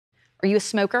Are you a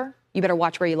smoker? You better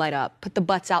watch where you light up. Put the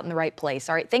butts out in the right place,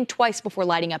 all right? Think twice before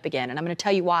lighting up again, and I'm going to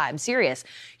tell you why. I'm serious.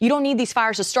 You don't need these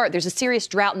fires to start. There's a serious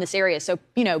drought in this area, so,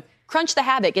 crunch the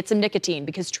habit, get some nicotine,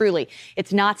 because truly,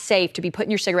 it's not safe to be putting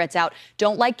your cigarettes out.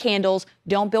 Don't light candles.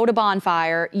 Don't build a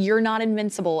bonfire. You're not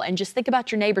invincible. And just think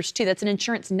about your neighbors, too. That's an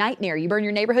insurance nightmare. You burn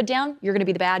your neighborhood down, you're going to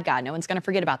be the bad guy. No one's going to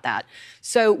forget about that.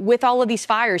 So with all of these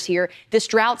fires here, this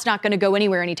drought's not going to go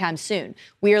anywhere anytime soon.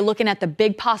 We are looking at the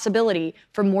big possibility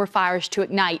for more fires to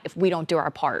ignite if we don't do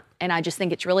our part. And I just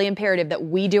think it's really imperative that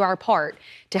we do our part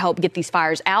to help get these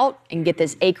fires out and get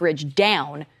this acreage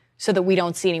down so that we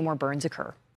don't see any more burns occur.